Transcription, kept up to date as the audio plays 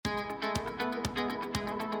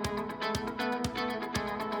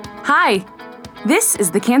Hi, this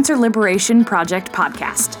is the Cancer Liberation Project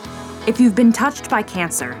podcast. If you've been touched by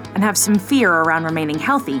cancer and have some fear around remaining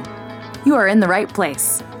healthy, you are in the right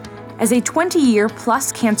place. As a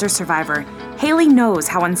 20-year-plus cancer survivor, Haley knows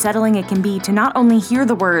how unsettling it can be to not only hear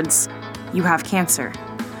the words, "You have cancer,"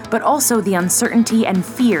 but also the uncertainty and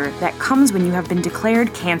fear that comes when you have been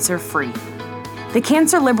declared cancer-free. The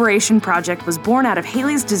Cancer Liberation Project was born out of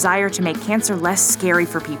Haley's desire to make cancer less scary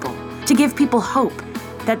for people, to give people hope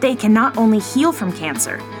that they can not only heal from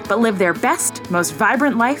cancer, but live their best, most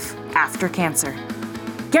vibrant life after cancer.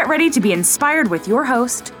 Get ready to be inspired with your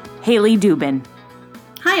host, Haley Dubin.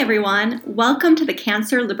 Hi everyone, welcome to the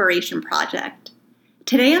Cancer Liberation Project.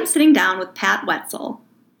 Today I'm sitting down with Pat Wetzel.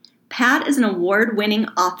 Pat is an award-winning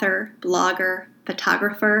author, blogger,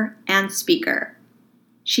 photographer, and speaker.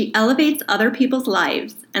 She elevates other people's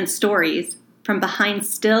lives and stories from behind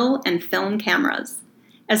still and film cameras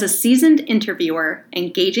as a seasoned interviewer,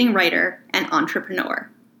 engaging writer, and entrepreneur.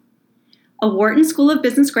 A Wharton School of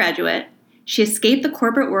Business graduate, she escaped the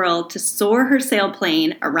corporate world to soar her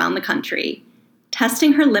sailplane around the country,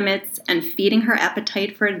 testing her limits and feeding her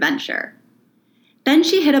appetite for adventure. Then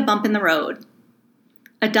she hit a bump in the road.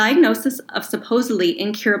 A diagnosis of supposedly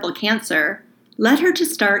incurable cancer led her to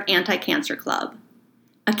start Anti-Cancer Club,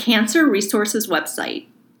 a cancer resources website.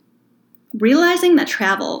 Realizing that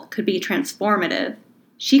travel could be transformative,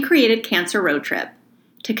 she created Cancer Road Trip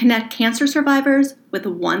to connect cancer survivors with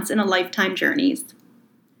once-in-a-lifetime journeys.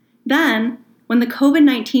 Then, when the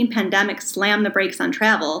COVID-19 pandemic slammed the brakes on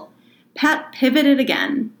travel, Pat pivoted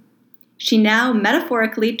again. She now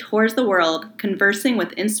metaphorically tours the world, conversing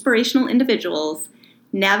with inspirational individuals,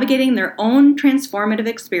 navigating their own transformative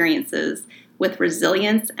experiences with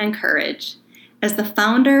resilience and courage, as the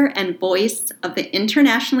founder and voice of the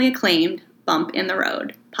internationally acclaimed Bump in the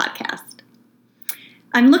Road podcast.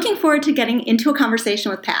 I'm looking forward to getting into a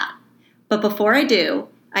conversation with Pat. But before I do,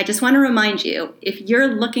 I just want to remind you, if you're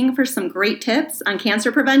looking for some great tips on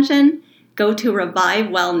cancer prevention, go to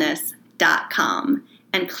revivewellness.com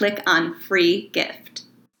and click on free gift.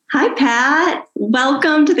 Hi, Pat.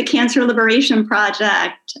 Welcome to the Cancer Liberation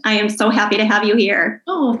Project. I am so happy to have you here.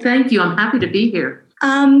 Oh, thank you. I'm happy to be here.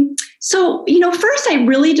 First, I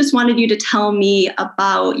really just wanted you to tell me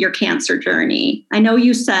about your cancer journey. I know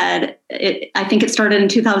you said, I think it started in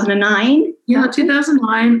 2009. Yeah,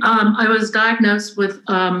 2009. I was diagnosed with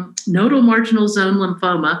nodal marginal zone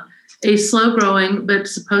lymphoma, a slow-growing but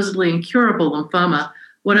supposedly incurable lymphoma.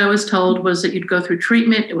 What I was told was that you'd go through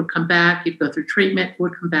treatment, it would come back, you'd go through treatment, it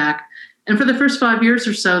would come back. And for the first 5 years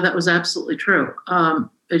or so, that was absolutely true.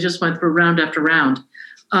 It just went through round after round.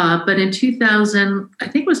 But in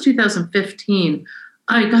 2015,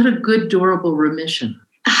 I got a good durable remission.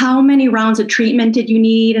 How many rounds of treatment did you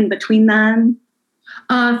need in between then?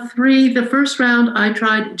 3. The first round, I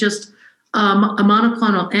tried just a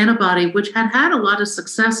monoclonal antibody, which had a lot of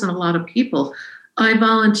success in a lot of people. I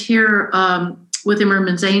volunteer with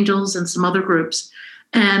Immerman's Angels and some other groups.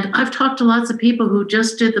 And I've talked to lots of people who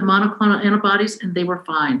just did the monoclonal antibodies and they were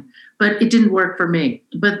fine. But it didn't work for me.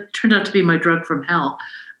 But it turned out to be my drug from hell.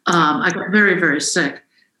 I got very, very sick.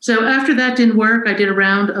 So after that didn't work, I did a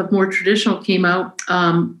round of more traditional chemo,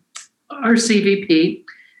 RCVP.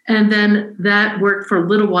 And then that worked for a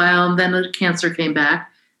little while. And then the cancer came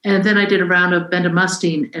back. And then I did a round of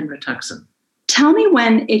bendamustine and Rituxan. Tell me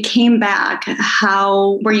when it came back,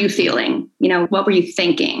 how were you feeling? What were you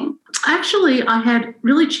thinking? Actually, I had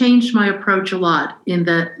really changed my approach a lot in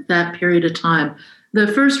that period of time. The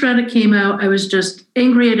first round of chemo, I was just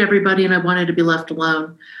angry at everybody and I wanted to be left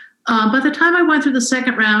alone. By the time I went through the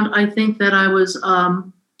second round, I think that I was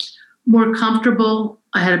more comfortable.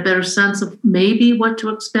 I had a better sense of maybe what to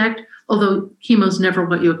expect, although chemo's never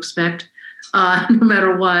what you expect, no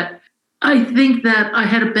matter what. I think that I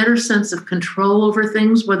had a better sense of control over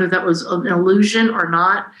things, whether that was an illusion or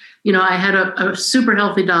not. I had a super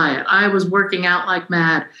healthy diet. I was working out like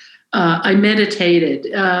mad. I meditated,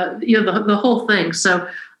 the whole thing. So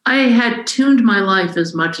I had tuned my life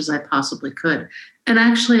as much as I possibly could. And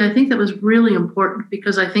actually, I think that was really important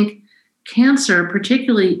because I think cancer,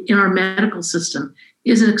 particularly in our medical system,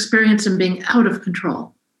 is an experience in being out of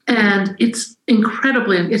control. And it's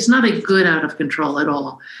not a good out of control at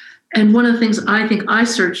all. And one of the things I think I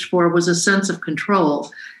searched for was a sense of control.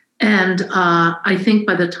 And I think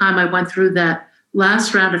by the time I went through that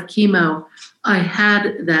last round of chemo, I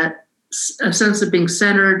had a sense of being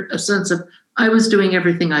centered, a sense of I was doing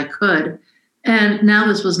everything I could. And now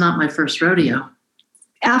this was not my first rodeo.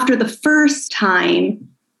 After the first time,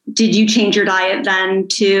 did you change your diet then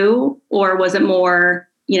too? Or was it more,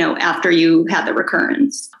 after you had the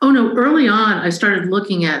recurrence? Oh, no. Early on, I started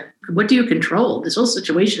looking at What do you control? This whole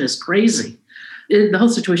situation is crazy. The whole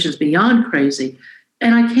situation is beyond crazy.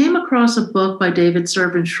 And I came across a book by David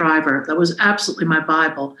Servan Shriver that was absolutely my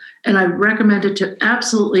Bible, and I recommend it to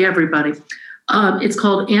absolutely everybody. It's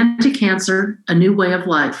called Anti-Cancer, A New Way of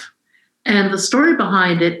Life. And the story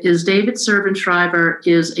behind it is David Servan Shriver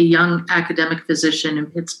is a young academic physician in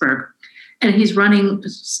Pittsburgh. And he's running,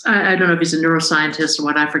 I don't know if he's a neuroscientist or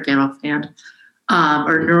what, I forget offhand,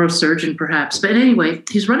 or a neurosurgeon perhaps. But anyway,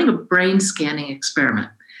 he's running a brain scanning experiment.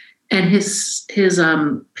 And his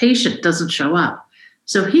patient doesn't show up.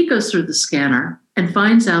 So he goes through the scanner and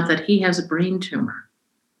finds out that he has a brain tumor.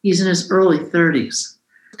 He's in his early 30s.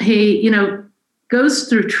 He, goes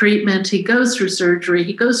through treatment. He goes through surgery.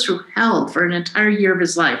 He goes through hell for an entire year of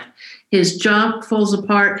his life. His job falls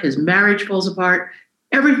apart. His marriage falls apart.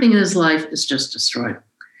 Everything in his life is just destroyed.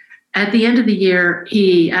 At the end of the year,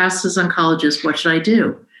 he asks his oncologist, what should I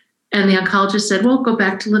do? And the oncologist said, well, go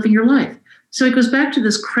back to living your life. So he goes back to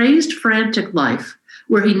this crazed, frantic life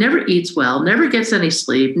where he never eats well, never gets any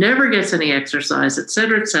sleep, never gets any exercise, et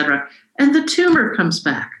cetera, and the tumor comes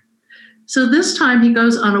back. So this time he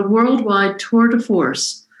goes on a worldwide tour de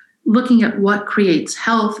force, looking at what creates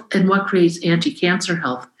health and what creates anti-cancer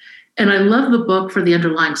health. And I love the book for the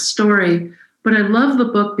underlying story, but I love the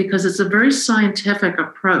book because it's a very scientific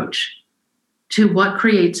approach to what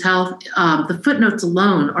creates health. The footnotes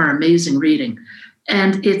alone are amazing reading.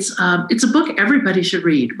 And it's a book everybody should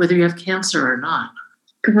read, whether you have cancer or not.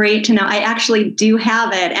 Great to know. I actually do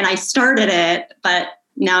have it, and I started it, but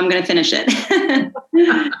now I'm going to finish it.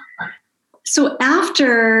 So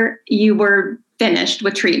after you were finished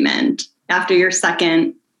with treatment, after your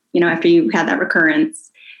second, after you had that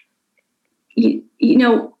recurrence,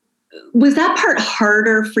 was that part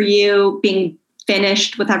harder for you being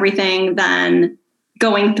finished with everything than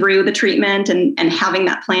going through the treatment and having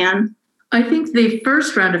that plan? I think the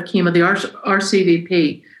first round of chemo, the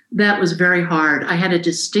RCVP, that was very hard. I had a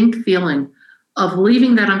distinct feeling of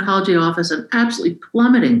leaving that oncology office and absolutely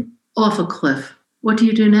plummeting off a cliff. What do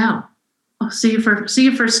you do now? I'll see you for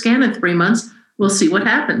a scan in 3 months. We'll see what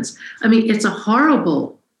happens. I mean, it's a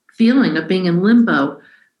horrible feeling of being in limbo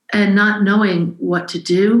and not knowing what to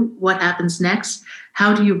do, what happens next.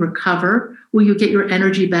 How do you recover? Will you get your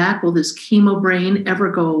energy back? Will this chemo brain ever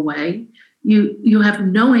go away? You have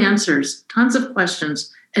no answers, tons of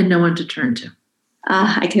questions, and no one to turn to.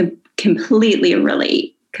 I can completely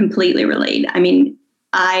relate. I mean,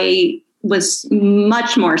 I was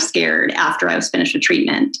much more scared after I was finished with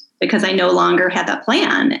treatment because I no longer had that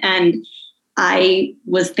plan. And I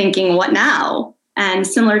was thinking, what now? And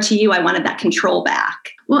similar to you, I wanted that control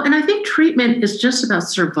back. Well, and I think treatment is just about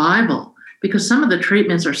survival because some of the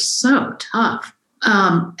treatments are so tough.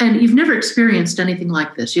 And you've never experienced anything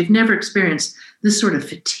like this. You've never experienced this sort of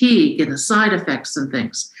fatigue and the side effects and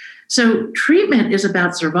things. So treatment is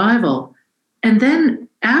about survival. And then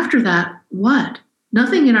after that, what?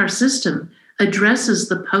 Nothing in our system addresses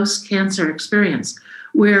the post-cancer experience,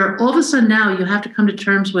 where all of a sudden now you have to come to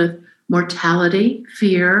terms with mortality,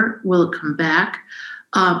 fear, will it come back?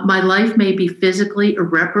 My life may be physically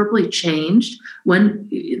irreparably changed when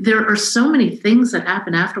there are so many things that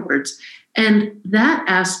happen afterwards. And that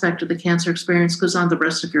aspect of the cancer experience goes on the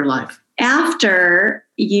rest of your life. After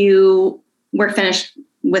you were finished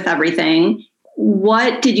with everything,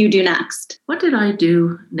 what did you do next? What did I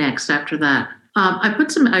do next after that? I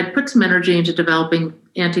put some energy into developing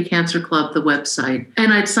Anti-Cancer Club, the website,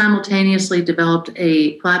 and I'd simultaneously developed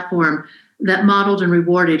a platform that modeled and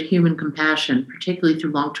rewarded human compassion, particularly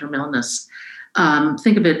through long-term illness.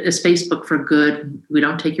 Think of it as Facebook for good. We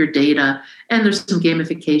don't take your data, and there's some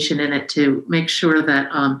gamification in it to make sure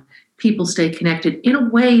that people stay connected in a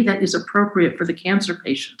way that is appropriate for the cancer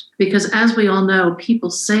patient. Because as we all know, people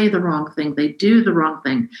say the wrong thing, they do the wrong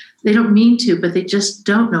thing. They don't mean to, but they just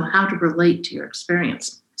don't know how to relate to your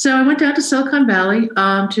experience. So I went down to Silicon Valley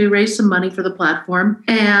to raise some money for the platform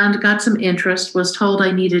and got some interest, was told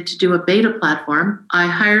I needed to do a beta platform. I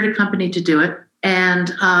hired a company to do it,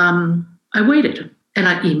 and I waited, and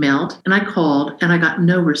I emailed, and I called, and I got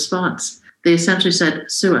no response. They essentially said,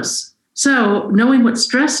 sue us. So knowing what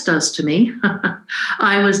stress does to me,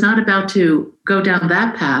 I was not about to go down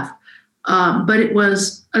that path, but it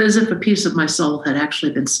was as if a piece of my soul had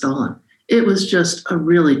actually been stolen. It was just a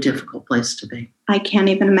really difficult place to be. I can't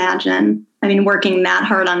even imagine. I mean, working that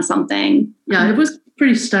hard on something. Yeah, it was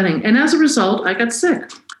pretty stunning. And as a result, I got sick.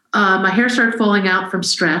 My hair started falling out from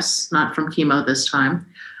stress, not from chemo this time.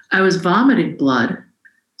 I was vomiting blood.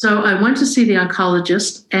 So I went to see the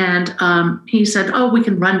oncologist, and he said, we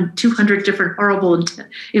can run 200 different horrible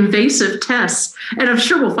invasive tests, and I'm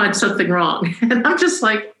sure we'll find something wrong. And I'm just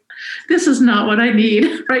like, this is not what I need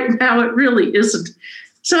right now. It really isn't.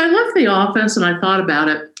 So I left the office and I thought about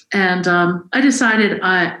it. And I decided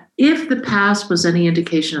if the past was any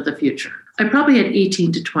indication of the future, I probably had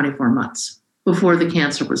 18 to 24 months before the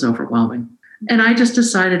cancer was overwhelming. And I just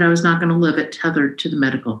decided I was not going to live it tethered to the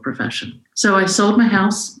medical profession. So I sold my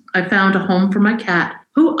house. I found a home for my cat,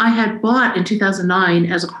 who I had bought in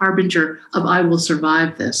 2009 as a harbinger of I will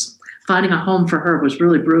survive this. Finding a home for her was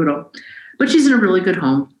really brutal, but she's in a really good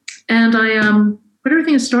home. And I put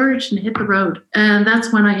everything in storage and hit the road. And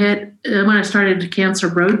that's when I started a cancer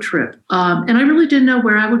road trip. And I really didn't know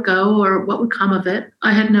where I would go or what would come of it.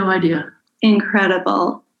 I had no idea.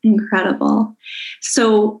 Incredible.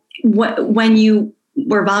 So when you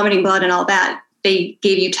were vomiting blood and all that, they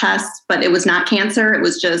gave you tests, but it was not cancer. It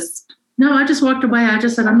was just... No, I just walked away. I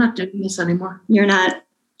just said, I'm not doing this anymore. You're not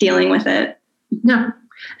dealing with it. No.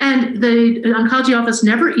 And the oncology office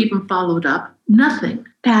never even followed up. Nothing.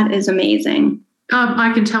 That is amazing.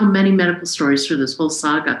 I can tell many medical stories through this whole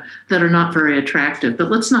saga that are not very attractive,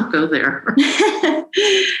 but let's not go there.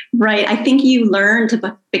 Right. I think you learn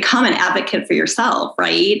to become an advocate for yourself,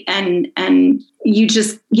 right? And you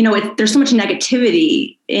just, there's so much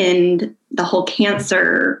negativity in the whole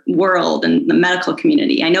cancer world and the medical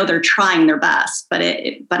community. I know they're trying their best, but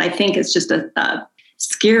I think it's just a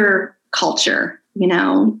scare culture,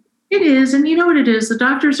 It is. And you know what it is? The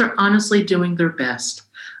doctors are honestly doing their best,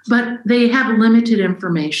 but they have limited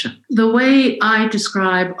information. The way I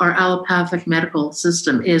describe our allopathic medical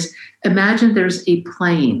system is, imagine there's a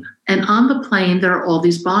plane, and on the plane, there are all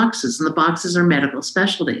these boxes, and the boxes are medical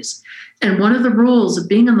specialties. And one of the rules of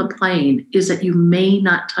being on the plane is that you may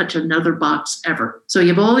not touch another box ever. So you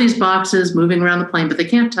have all these boxes moving around the plane, but they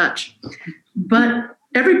can't touch. But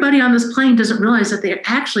everybody on this plane doesn't realize that they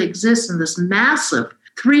actually exist in this massive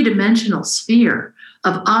three-dimensional sphere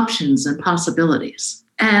of options and possibilities.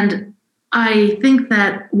 And I think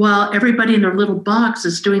that while everybody in their little box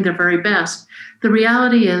is doing their very best, the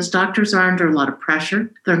reality is doctors are under a lot of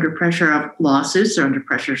pressure. They're under pressure of lawsuits. They're under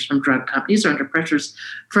pressures from drug companies. They're under pressures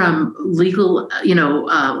from legal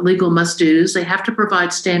must-dos. They have to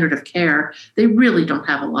provide standard of care. They really don't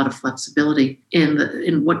have a lot of flexibility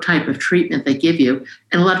in what type of treatment they give you.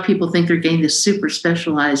 And a lot of people think they're getting this super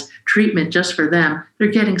specialized treatment just for them. They're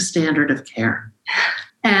getting standard of care.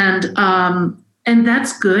 And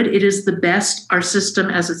that's good. It is the best our system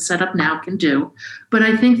as it's set up now can do. But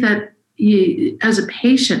I think that as a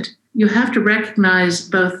patient, you have to recognize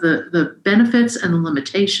both the benefits and the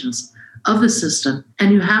limitations of the system,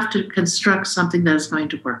 and you have to construct something that is going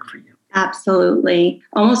to work for you. Absolutely.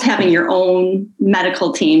 Almost having your own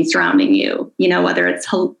medical team surrounding you, whether it's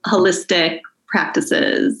holistic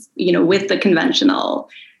practices, with the conventional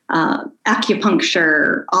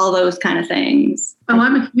acupuncture, all those kind of things. Oh,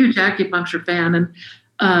 I'm a huge acupuncture fan. And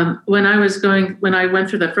when I went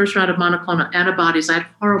through the first round of monoclonal antibodies, I had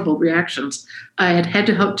horrible reactions. I had head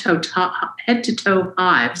to toe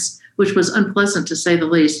hives, which was unpleasant to say the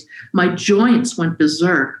least. My joints went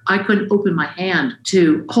berserk. I couldn't open my hand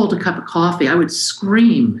to hold a cup of coffee. I would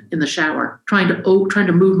scream in the shower, trying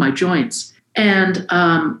to move my joints. And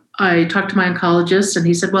I talked to my oncologist, and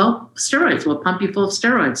he said, well, steroids, we'll pump you full of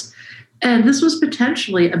steroids. And this was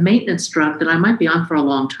potentially a maintenance drug that I might be on for a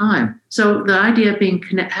long time. So the idea of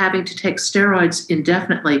having to take steroids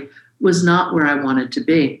indefinitely was not where I wanted to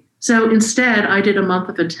be. So instead, I did a month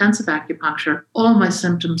of intensive acupuncture. All my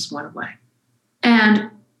symptoms went away.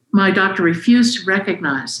 And my doctor refused to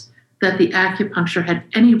recognize that the acupuncture had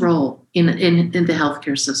any role in the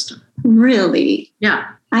healthcare system. Really?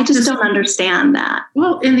 Yeah. I just don't understand that.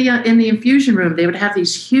 Well, in the infusion room, they would have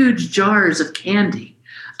these huge jars of candy.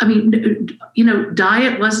 I mean,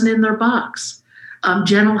 diet wasn't in their box.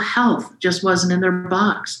 General health just wasn't in their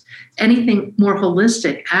box. Anything more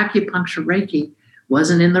holistic, acupuncture, Reiki,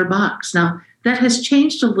 wasn't in their box. Now, that has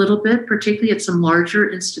changed a little bit, particularly at some larger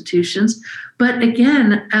institutions. But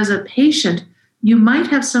again, as a patient, you might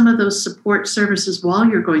have some of those support services while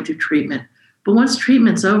you're going through treatment. But once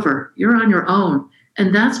treatment's over, you're on your own.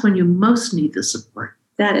 And that's when you most need the support.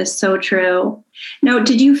 That is so true. Now,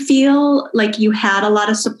 did you feel like you had a lot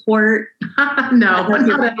of support? No,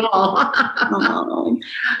 not at all. Oh.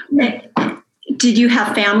 Did you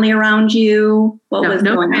have family around you? What was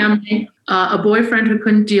going family. A boyfriend who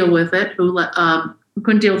couldn't deal with it, who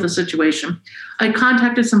couldn't deal with the situation. I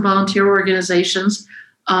contacted some volunteer organizations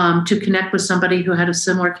to connect with somebody who had a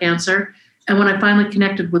similar cancer. And when I finally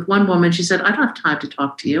connected with one woman, she said, I don't have time to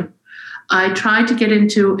talk to you. I tried to get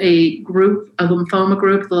into a lymphoma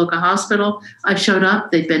group at the local hospital. I showed up.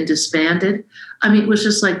 They'd been disbanded. I mean, it was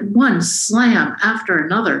just like one slam after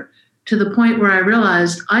another, to the point where I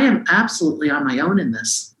realized I am absolutely on my own in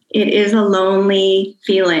this. It is a lonely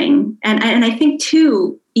feeling. And I think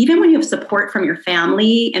too, even when you have support from your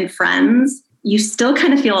family and friends, you still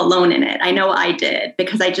kind of feel alone in it. I know I did,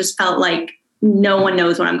 because I just felt like no one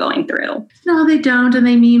knows what I'm going through. No, they don't, and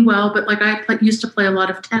they mean well. But like used to play a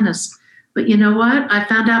lot of tennis. But you know what? I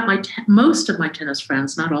found out most of my tennis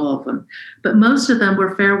friends, not all of them, but most of them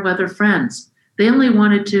were fair weather friends. They only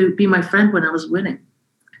wanted to be my friend when I was winning.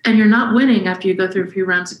 And you're not winning after you go through a few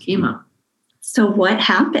rounds of chemo. So what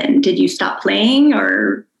happened? Did you stop playing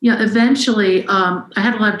or? Yeah, eventually I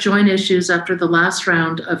had a lot of joint issues after the last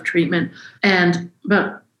round of treatment. And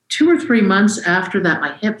about 2 or 3 months after that,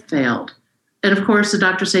 my hip failed. And of course, the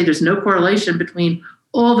doctors say there's no correlation between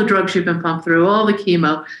all the drugs you've been pumped through, all the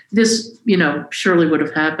chemo. This, surely would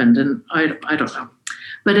have happened. And I don't know.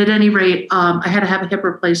 But at any rate, I had to have a hip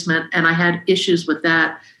replacement, and I had issues with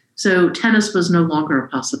that. So tennis was no longer a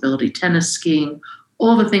possibility. Tennis, skiing,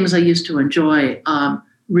 all the things I used to enjoy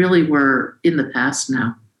really were in the past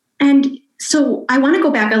now. And so I want to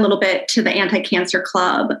go back a little bit to the Anti-Cancer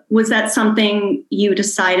Club. Was that something you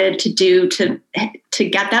decided to do to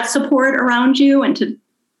get that support around you and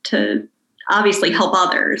to obviously help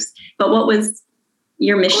others? But what was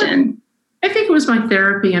your mission? I think it was my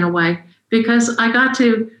therapy in a way, because I got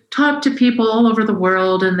to talk to people all over the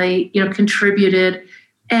world, and they, contributed.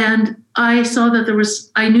 And I saw that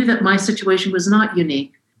I knew that my situation was not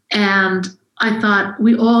unique. And I thought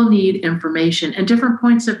we all need information and different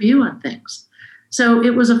points of view on things. So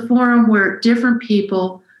it was a forum where different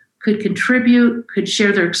people could contribute, could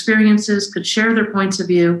share their experiences, could share their points of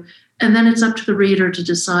view. And then it's up to the reader to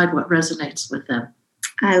decide what resonates with them.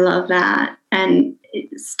 I love that. And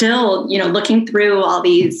still, looking through all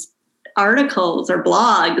these articles or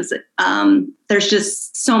blogs, there's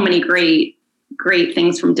just so many great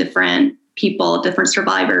things from different people, different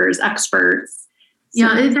survivors, experts. So,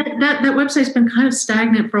 yeah, that website's been kind of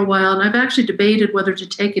stagnant for a while, and I've actually debated whether to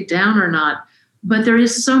take it down or not. But there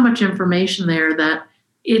is so much information there that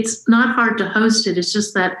it's not hard to host it. It's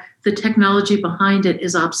just that the technology behind it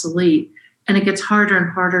is obsolete, and it gets harder and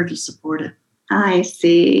harder to support it. I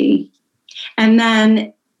see. And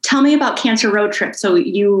then tell me about Cancer Road Trip. So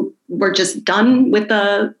you were just done with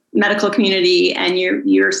the medical community, and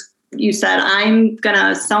you said, I'm going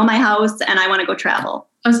to sell my house and I want to go travel.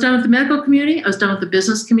 I was done with the medical community. I was done with the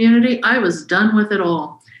business community. I was done with it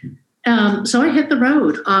all. So I hit the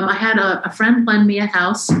road. I had a friend lend me a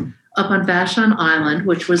house up on Vashon Island,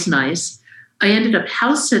 which was nice. I ended up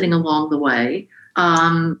house sitting along the way.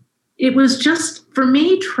 It was just, for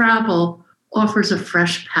me, travel offers a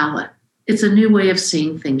fresh palette. It's a new way of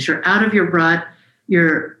seeing things. You're out of your rut.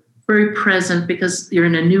 You're very present because you're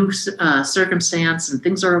in a new circumstance and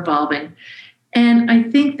things are evolving. And I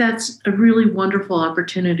think that's a really wonderful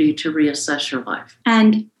opportunity to reassess your life.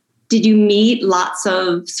 And did you meet lots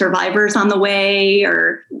of survivors on the way,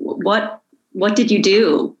 or what did you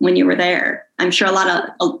do when you were there? I'm sure a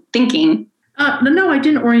lot of thinking. No, I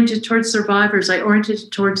didn't orient it towards survivors. I oriented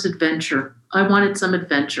it towards adventure. I wanted some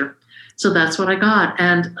adventure. So that's what I got.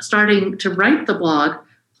 And starting to write the blog,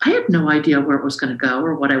 I had no idea where it was going to go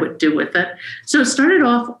or what I would do with it. So it started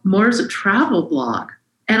off more as a travel blog.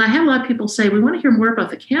 And I had a lot of people say, we want to hear more about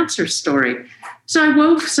the cancer story. So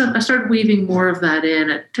I started weaving more of that in.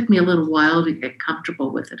 It took me a little while to get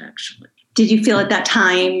comfortable with it, actually. Did you feel at that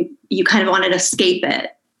time you kind of wanted to escape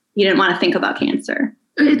it? You didn't want to think about cancer?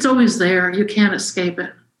 It's always there. You can't escape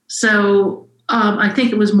it. So I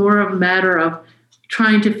think it was more of a matter of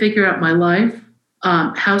trying to figure out my life.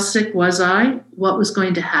 How sick was I? What was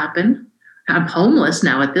going to happen? I'm homeless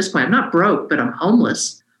now at this point. I'm not broke, but I'm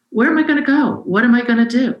homeless. Where am I going to go? What am I going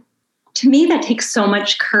to do? To me, that takes so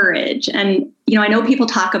much courage. And, I know people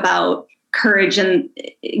talk about courage and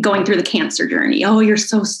going through the cancer journey. Oh, you're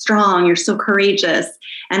so strong. You're so courageous.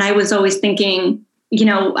 And I was always thinking,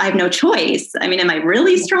 I have no choice. I mean, am I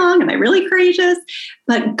really strong? Am I really courageous?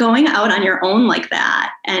 But going out on your own like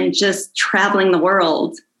that and just traveling the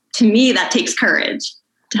world, to me, that takes courage.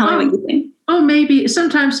 Tell me what you think. Oh, maybe.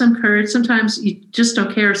 Sometimes some courage. Sometimes you just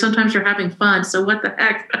don't care. Sometimes you're having fun. So what the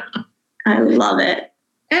heck? I love it.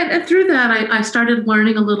 And through that, I started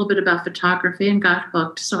learning a little bit about photography and got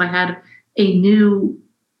hooked. So I had a new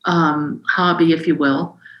hobby, if you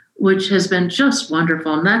will, which has been just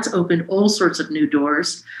wonderful. And that's opened all sorts of new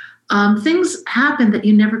doors. Things happen that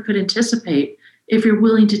you never could anticipate if you're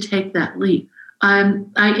willing to take that leap.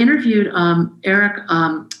 I interviewed Eric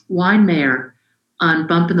Weinmayer on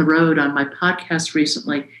Bump in the Road on my podcast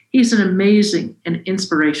recently. He's an amazing and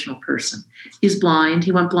inspirational person. He's blind.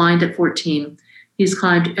 He went blind at 14. He's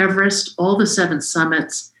climbed Everest, all the 7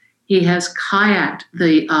 summits. He has kayaked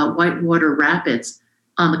the Whitewater Rapids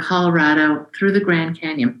on the Colorado through the Grand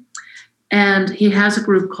Canyon. And he has a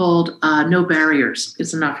group called No Barriers.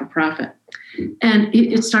 It's a not-for-profit. And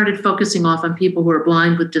it started focusing off on people who are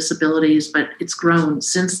blind with disabilities, but it's grown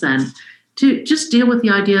since then to just deal with the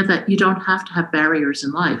idea that you don't have to have barriers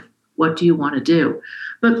in life. What do you want to do?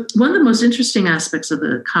 But one of the most interesting aspects of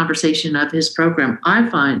the conversation of his program, I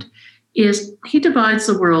find, is he divides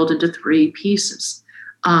the world into three pieces.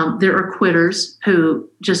 There are quitters who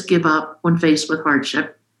just give up when faced with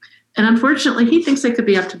hardship. And unfortunately, he thinks they could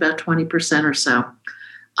be up to about 20% or so.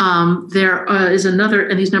 There is another,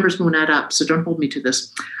 and these numbers won't add up, so don't hold me to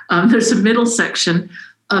this. There's a middle section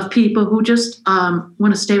of people who just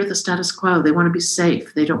want to stay with the status quo. They want to be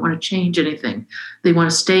safe. They don't want to change anything. They want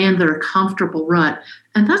to stay in their comfortable rut.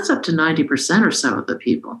 And that's up to 90% or so of the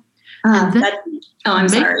people. I'm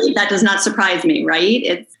sorry. That does not surprise me,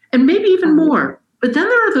 right? And maybe even more. But then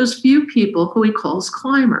there are those few people who he calls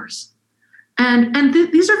climbers. And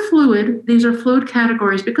these are fluid. These are fluid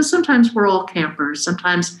categories because sometimes we're all campers.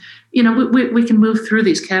 Sometimes, we can move through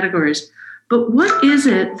these categories. But what is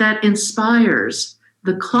it that inspires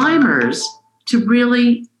the climbers to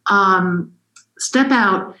really step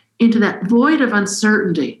out into that void of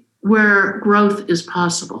uncertainty where growth is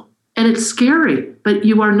possible? And it's scary, but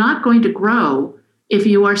you are not going to grow if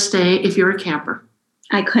you're a camper.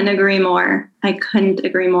 I couldn't agree more. And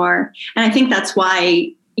I think that's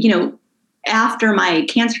why, after my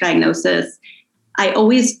cancer diagnosis, I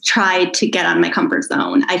always tried to get out of my comfort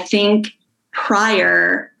zone. I think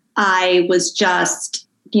prior, I was just,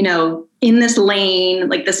 in this lane,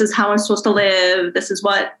 like, this is how I'm supposed to live. This is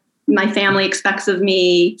what my family expects of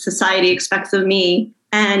me, society expects of me.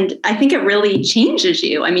 And I think it really changes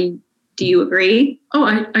you. I mean, do you agree? Oh,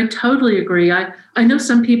 I totally agree. I know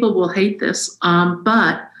some people will hate this,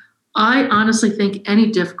 but I honestly think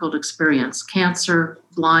any difficult experience, cancer,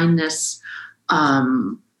 blindness,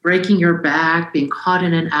 breaking your back, being caught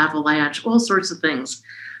in an avalanche, all sorts of things,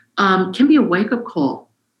 can be a wake-up call.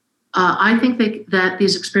 I think that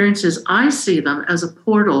these experiences, I see them as a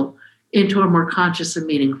portal into a more conscious and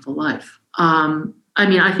meaningful life.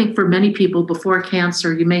 I think for many people before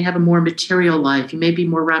cancer, you may have a more material life. You may be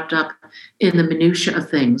more wrapped up in the minutia of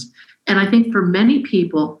things. And I think for many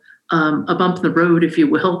people, a bump in the road, if you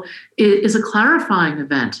will, is a clarifying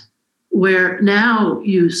event where now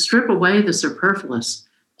you strip away the superfluous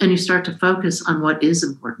and you start to focus on what is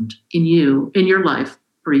important in you, in your life,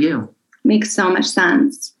 for you. Makes so much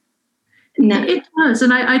sense. No. It does.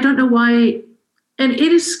 And I don't know why. And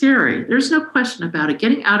it is scary. There's no question about it.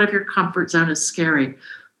 Getting out of your comfort zone is scary.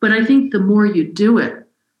 But I think the more you do it,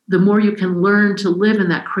 the more you can learn to live in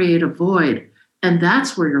that creative void. And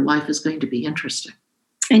that's where your life is going to be interesting.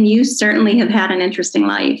 And you certainly have had an interesting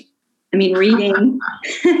life. I mean, reading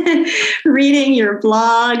your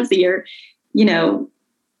blogs,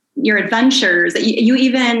 your adventures. You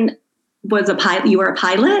even was a pilot. You were a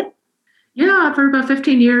pilot? Yeah, for about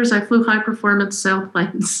 15 years, I flew high-performance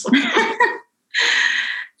sailplanes.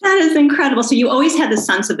 That is incredible. So you always had this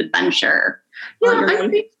sense of adventure. Yeah, I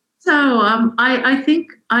think so. I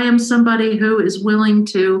think I am somebody who is willing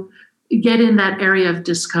to get in that area of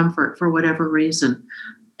discomfort for whatever reason.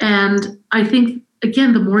 And I think,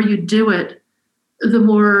 again, the more you do it, the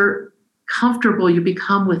more comfortable you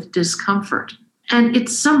become with discomfort. And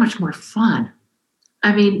it's so much more fun.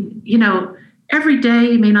 I mean, every day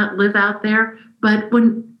you may not live out there, but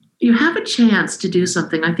when you have a chance to do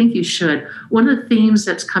something, I think you should. One of the themes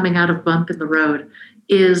that's coming out of Bump in the Road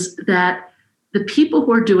is that the people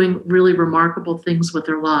who are doing really remarkable things with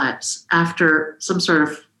their lives after some sort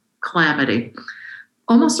of calamity,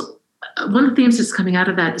 almost one of the themes that's coming out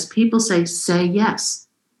of that is people say yes.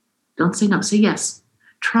 Don't say no, say yes.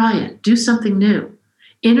 Try it. Do something new.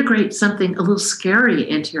 Integrate something a little scary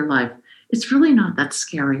into your life. It's really not that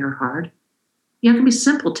scary or hard. It can be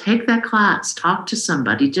simple. Take that class, talk to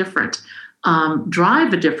somebody different,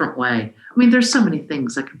 drive a different way. I mean, there's so many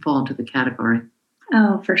things that can fall into the category.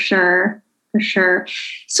 Oh, for sure. For sure.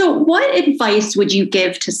 So what advice would you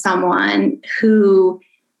give to someone who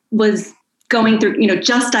was going through,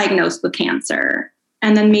 just diagnosed with cancer?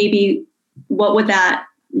 And then maybe what would that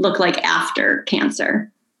look like after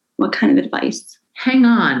cancer? What kind of advice? Hang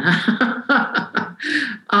on.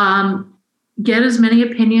 Get as many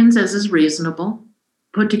opinions as is reasonable.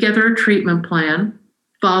 Put together a treatment plan.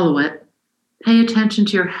 Follow it. Pay attention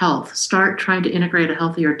to your health. Start trying to integrate a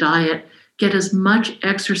healthier diet. Get as much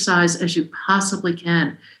exercise as you possibly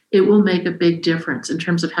can. It will make a big difference in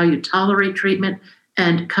terms of how you tolerate treatment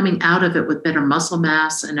and coming out of it with better muscle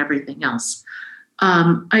mass and everything else.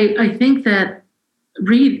 I think that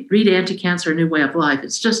read Anti-Cancer, A New Way of Life.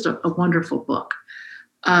 It's just a wonderful book.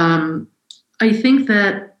 I think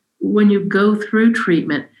that when you go through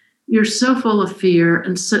treatment, you're so full of fear,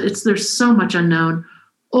 and so there's so much unknown.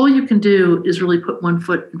 All you can do is really put one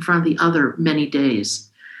foot in front of the other many days.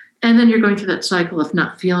 And then you're going through that cycle of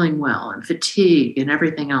not feeling well and fatigue and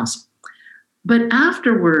everything else. But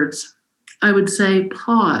afterwards, I would say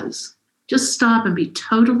pause. Just stop and be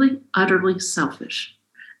totally, utterly selfish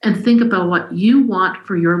and think about what you want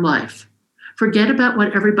for your life. Forget about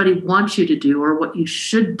what everybody wants you to do or what you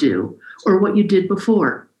should do or what you did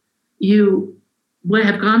before. You would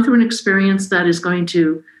have gone through an experience that is going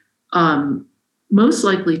to most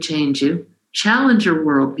likely change you, challenge your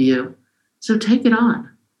worldview. So take it on.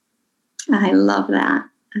 I love that.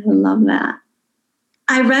 I love that.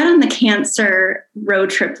 I read on the Cancer Road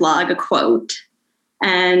Trip blog a quote,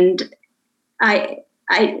 and I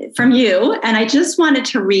from you, and I just wanted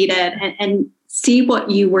to read it and see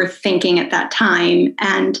what you were thinking at that time.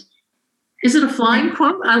 And is it a flying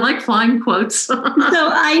quote? I like flying quotes. So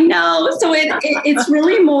I know. So it's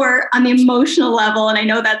really more on the emotional level. And I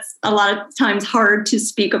know that's a lot of times hard to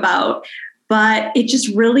speak about, but it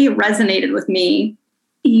just really resonated with me.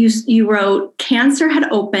 You wrote, cancer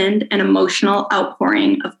had opened an emotional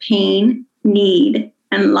outpouring of pain, need,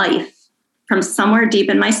 and life from somewhere deep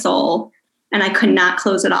in my soul, and I could not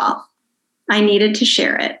close it off. I needed to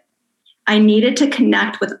share it. I needed to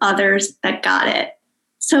connect with others that got it.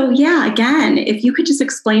 So yeah, again, if you could just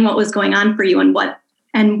explain what was going on for you and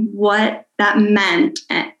what that meant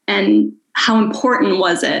and how important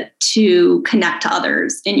was it to connect to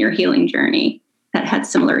others in your healing journey that had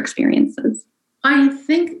similar experiences? I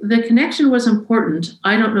think the connection was important.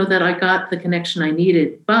 I don't know that I got the connection I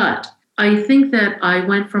needed, but I think that I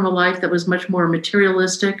went from a life that was much more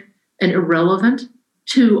materialistic and irrelevant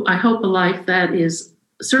to, I hope, a life that is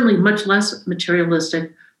certainly much less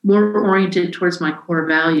materialistic, more oriented towards my core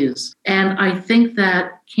values. And I think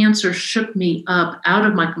that cancer shook me up out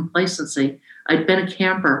of my complacency. I'd been a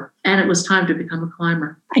camper, and it was time to become a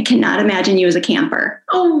climber. I cannot imagine you as a camper.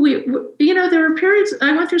 Oh, there were periods,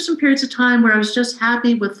 I went through some periods of time where I was just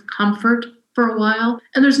happy with comfort for a while.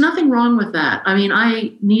 And there's nothing wrong with that. I mean,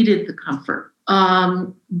 I needed the comfort,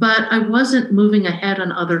 but I wasn't moving ahead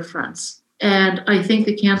on other fronts. And I think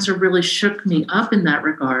the cancer really shook me up in that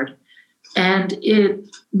regard. And it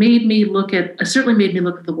certainly made me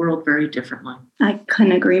look at the world very differently. I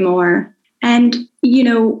couldn't agree more. And,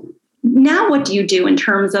 now what do you do in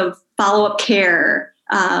terms of follow-up care?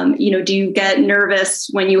 Do you get nervous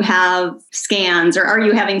when you have scans, or are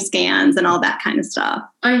you having scans and all that kind of stuff?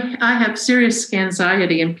 I have serious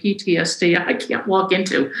anxiety and PTSD. I can't walk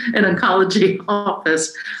into an oncology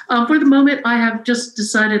office. For the moment, I have just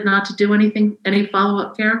decided not to do any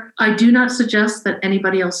follow-up care. I do not suggest that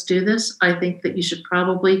anybody else do this. I think that you should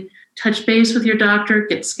probably touch base with your doctor,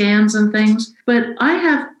 get scans and things. But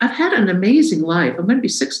I've had an amazing life. I'm going to be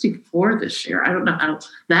 64 this year. I don't know how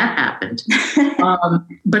that happened,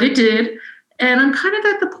 but it did. And I'm kind of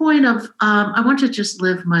at the point of, I want to just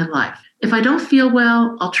live my life. If I don't feel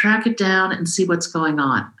well, I'll track it down and see what's going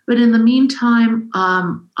on. But in the meantime,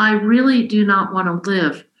 I really do not want to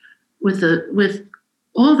live with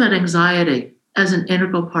all that anxiety as an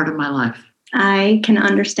integral part of my life. I can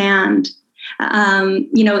understand. I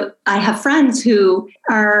have friends who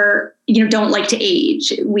are, don't like to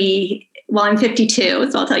age. I'm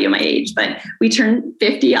 52, so I'll tell you my age, but we turned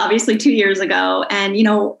 50 obviously 2 years ago. And,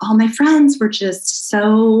 all my friends were just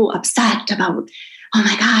so upset about, oh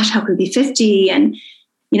my gosh, how could we be 50? And,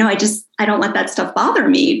 I don't let that stuff bother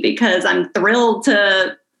me because I'm thrilled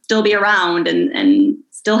to still be around and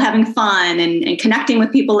still having fun and connecting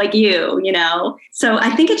with people like you, So I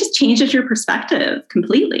think it just changes your perspective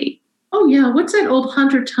completely. Oh, yeah. What's that old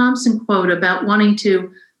Hunter Thompson quote about wanting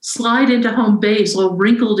to slide into home base all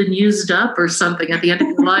wrinkled and used up or something at the end of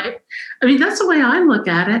your life? I mean, that's the way I look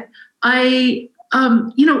at it.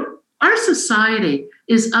 Our society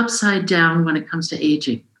is upside down when it comes to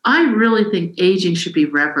aging. I really think aging should be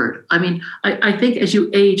revered. I mean, I think as you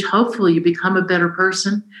age, hopefully you become a better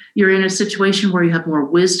person. You're in a situation where you have more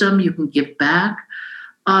wisdom, you can give back.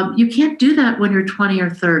 You can't do that when you're 20 or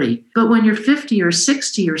 30, but when you're 50 or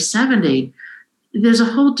 60 or 70, there's a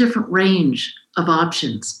whole different range of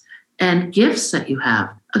options and gifts that you have.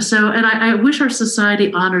 So, and I wish our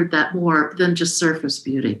society honored that more than just surface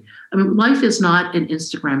beauty. I mean, life is not an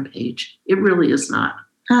Instagram page. It really is not.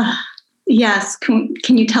 Yes. Can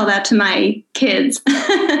you tell that to my kids?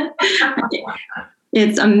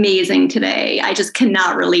 It's amazing today. I just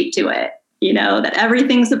cannot relate to it. That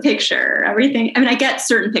everything's a picture, everything. I mean, I get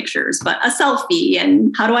certain pictures, but a selfie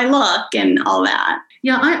and how do I look and all that.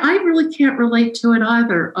 Yeah, I really can't relate to it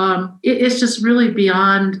either. It's just really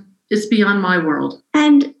beyond my world.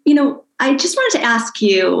 And, I just wanted to ask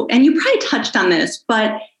you, and you probably touched on this,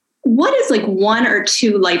 but What is like one or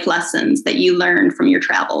two life lessons that you learned from your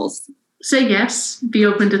travels? Say yes, be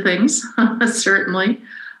open to things, certainly.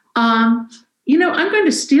 I'm going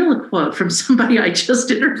to steal a quote from somebody I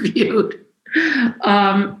just interviewed.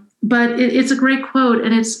 But it's a great quote,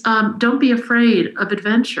 and it's don't be afraid of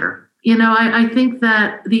adventure. I think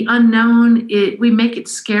that the unknown, we make it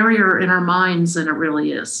scarier in our minds than it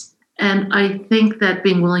really is. And I think that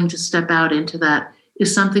being willing to step out into that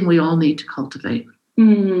is something we all need to cultivate.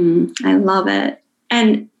 I love it.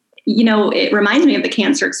 And, it reminds me of the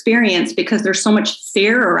cancer experience because there's so much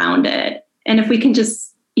fear around it. And if we can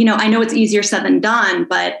just, I know it's easier said than done,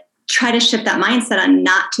 but try to shift that mindset on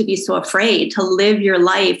not to be so afraid, to live your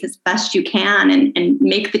life as best you can and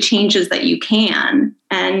make the changes that you can.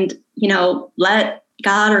 And, let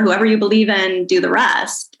God or whoever you believe in do the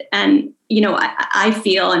rest. And, I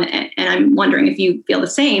feel, and I'm wondering if you feel the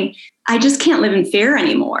same, I just can't live in fear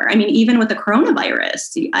anymore. I mean, even with the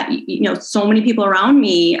coronavirus, so many people around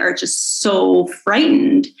me are just so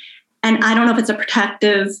frightened. And I don't know if it's a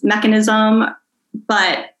protective mechanism,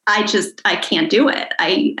 but I can't do it.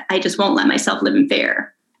 I just won't let myself live in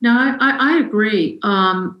fear. No, I agree.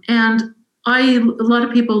 And a lot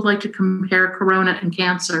of people like to compare corona and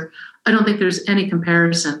cancer. I don't think there's any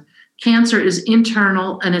comparison. Cancer is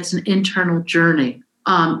internal, and it's an internal journey.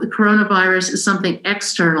 The coronavirus is something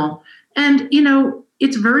external, and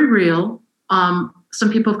it's very real.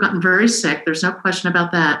 Some people have gotten very sick. There's no question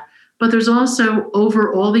about that. But there's also,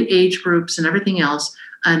 over all the age groups and everything else,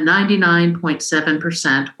 a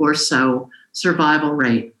 99.7% or so survival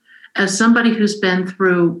rate. As somebody who's been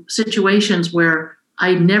through situations where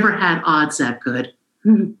I never had odds that good,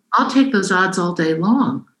 I'll take those odds all day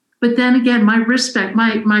long. But then again, my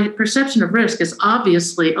perception of risk is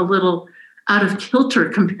obviously a little out of kilter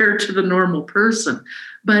compared to the normal person.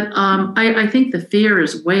 But I think the fear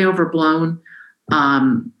is way overblown.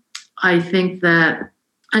 I think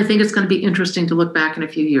it's going to be interesting to look back in a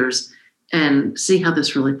few years and see how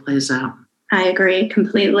this really plays out. I agree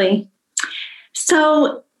completely.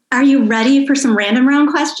 So, are you ready for some random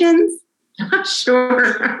round questions?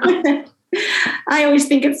 Sure. I always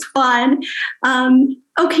think it's fun.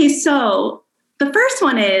 Okay, so the first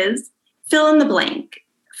one is fill in the blank.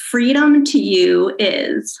 Freedom to you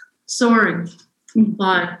is? Soaring.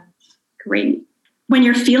 Fly. Great. When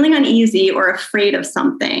you're feeling uneasy or afraid of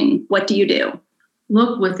something, what do you do?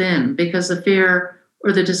 Look within, because the fear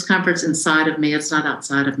or the discomfort's inside of me. It's not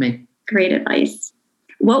outside of me. Great advice.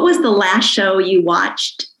 What was the last show you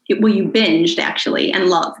watched? Well, you binged actually and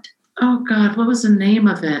loved. Oh God, what was the name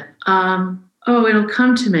of it? It'll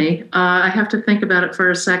come to me. I have to think about it for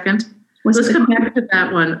a second. Let's come back to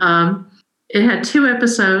that one. It had 2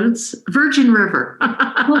 episodes. Virgin River.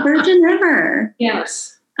 Oh, Virgin River.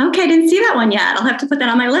 Yes. Okay, I didn't see that one yet. I'll have to put that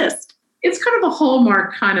on my list. It's kind of a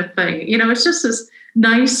Hallmark kind of thing. It's just this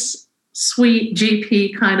nice, sweet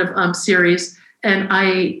GP kind of series, and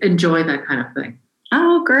I enjoy that kind of thing.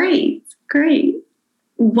 Oh, great. Great.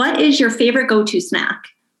 What is your favorite go-to snack?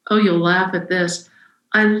 Oh, you'll laugh at this.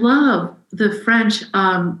 I love the French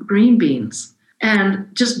green beans, and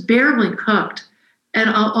just barely cooked. And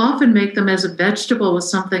I'll often make them as a vegetable with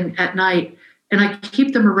something at night, and I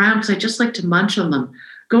keep them around because I just like to munch on them.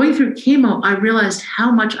 Going through chemo, I realized how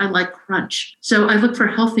much I like crunch. So I look for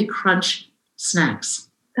healthy crunch snacks.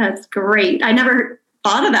 That's great. I never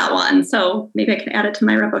thought of that one, so maybe I can add it to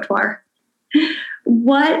my repertoire.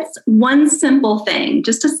 What's one simple thing,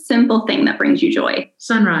 just a simple thing that brings you joy?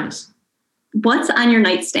 Sunrise. What's on your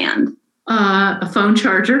nightstand? A phone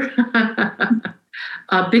charger,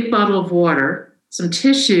 a big bottle of water, some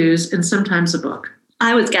tissues, and sometimes a book.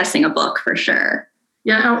 I was guessing a book for sure.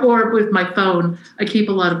 Yeah, or with my phone. I keep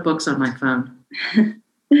a lot of books on my phone.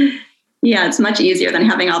 Yeah, it's much easier than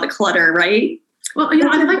having all the clutter, right? Well,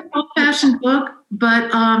 I like an old-fashioned book, but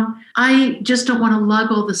I just don't want to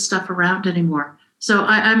lug all this stuff around anymore. So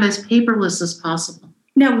I'm as paperless as possible.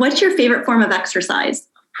 Now, what's your favorite form of exercise?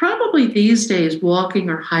 Probably these days, walking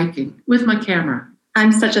or hiking with my camera.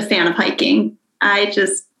 I'm such a fan of hiking. I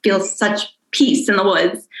just feel such peace in the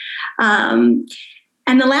woods.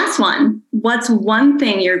 And the last one, what's one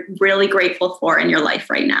thing you're really grateful for in your life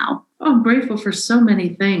right now? Oh, I'm grateful for so many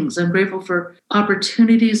things. I'm grateful for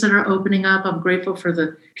opportunities that are opening up. I'm grateful for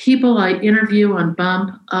the people I interview on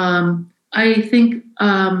Bump. I think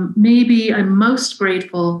maybe I'm most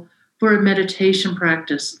grateful for a meditation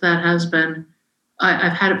practice that has been,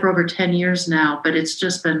 I've had it for over 10 years now, but it's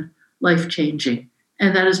just been life-changing.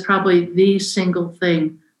 And that is probably the single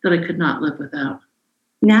thing that I could not live without.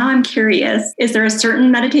 Now I'm curious, is there a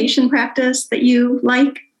certain meditation practice that you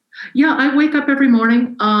like? Yeah, I wake up every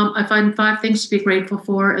morning. I find 5 things to be grateful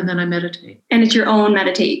for, and then I meditate. And it's your own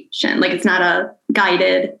meditation, like it's not a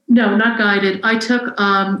guided? No, not guided. I took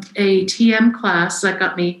a TM class that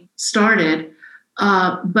got me started,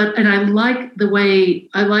 and I like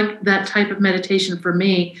that type of meditation for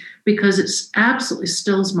me because it absolutely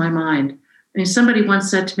stills my mind. I mean, somebody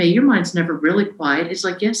once said to me, "Your mind's never really quiet." It's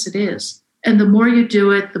like, yes, it is. And the more you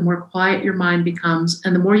do it, the more quiet your mind becomes,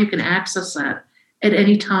 and the more you can access that at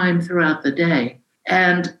any time throughout the day.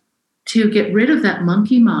 And to get rid of that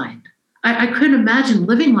monkey mind, I couldn't imagine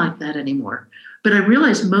living like that anymore. But I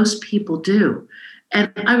realize most people do.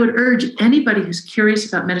 And I would urge anybody who's curious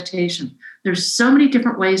about meditation. There's so many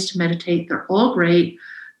different ways to meditate. They're all great,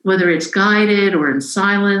 whether it's guided or in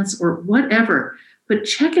silence or whatever. But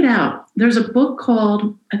check it out. There's a book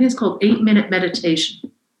called, I think it's called 8-Minute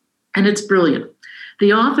Meditation. And it's brilliant.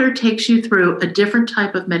 The author takes you through a different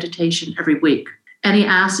type of meditation every week. And he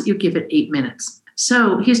asks that you give it 8 minutes.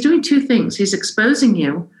 So he's doing two things. He's exposing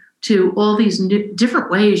you to all these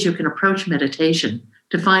different ways you can approach meditation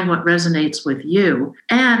to find what resonates with you.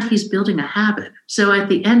 And he's building a habit. So at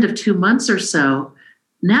the end of 2 months or so,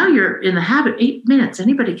 now you're in the habit. 8 minutes.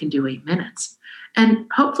 Anybody can do 8 minutes. And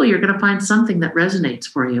hopefully you're going to find something that resonates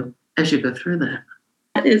for you as you go through that.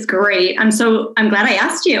 That is great. I'm glad I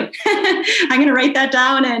asked you. I'm going to write that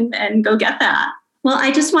down and go get that. Well,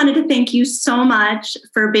 I just wanted to thank you so much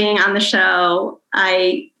for being on the show.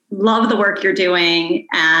 I love the work you're doing,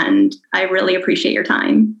 and I really appreciate your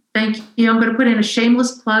time. Thank you. I'm going to put in a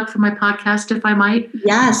shameless plug for my podcast, if I might.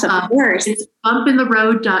 Yes, of course. It's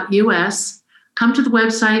bumpintheroad.us. Come to the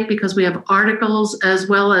website because we have articles as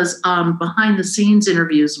well as behind-the-scenes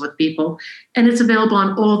interviews with people, and it's available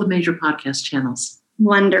on all the major podcast channels.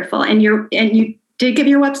 Wonderful. And you did give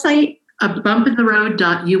your website?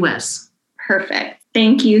 Bumpintheroad.us. Perfect.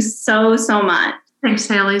 Thank you so, so much. Thanks,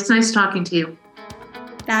 Haley. It's nice talking to you.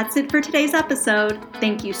 That's it for today's episode.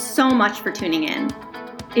 Thank you so much for tuning in.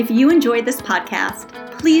 If you enjoyed this podcast,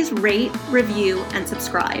 please rate, review, and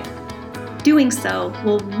subscribe. Doing so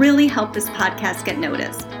will really help this podcast get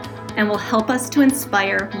noticed and will help us to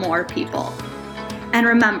inspire more people. And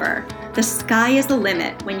remember, the sky is the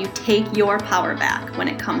limit when you take your power back when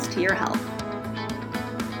it comes to your health.